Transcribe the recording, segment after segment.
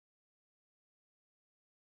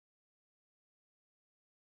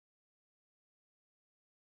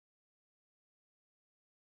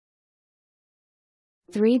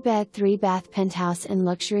3-bed 3-bath penthouse in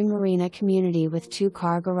luxury marina community with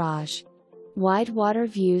 2-car garage. Wide water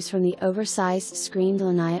views from the oversized screened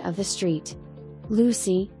lanai of the street.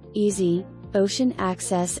 LUCIE, easy, ocean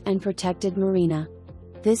access and protected marina.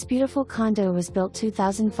 This beautiful condo was built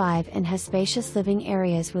 2005 and has spacious living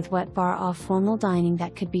areas with wet bar off formal dining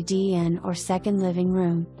that could be den or second living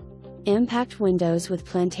room. Impact windows with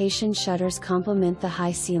plantation shutters complement the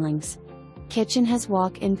high ceilings. Kitchen has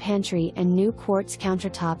walk-in pantry and new quartz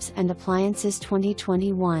countertops and appliances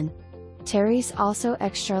 2021. Terry's also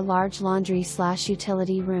extra large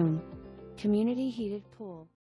laundry/utility room. Community heated pool.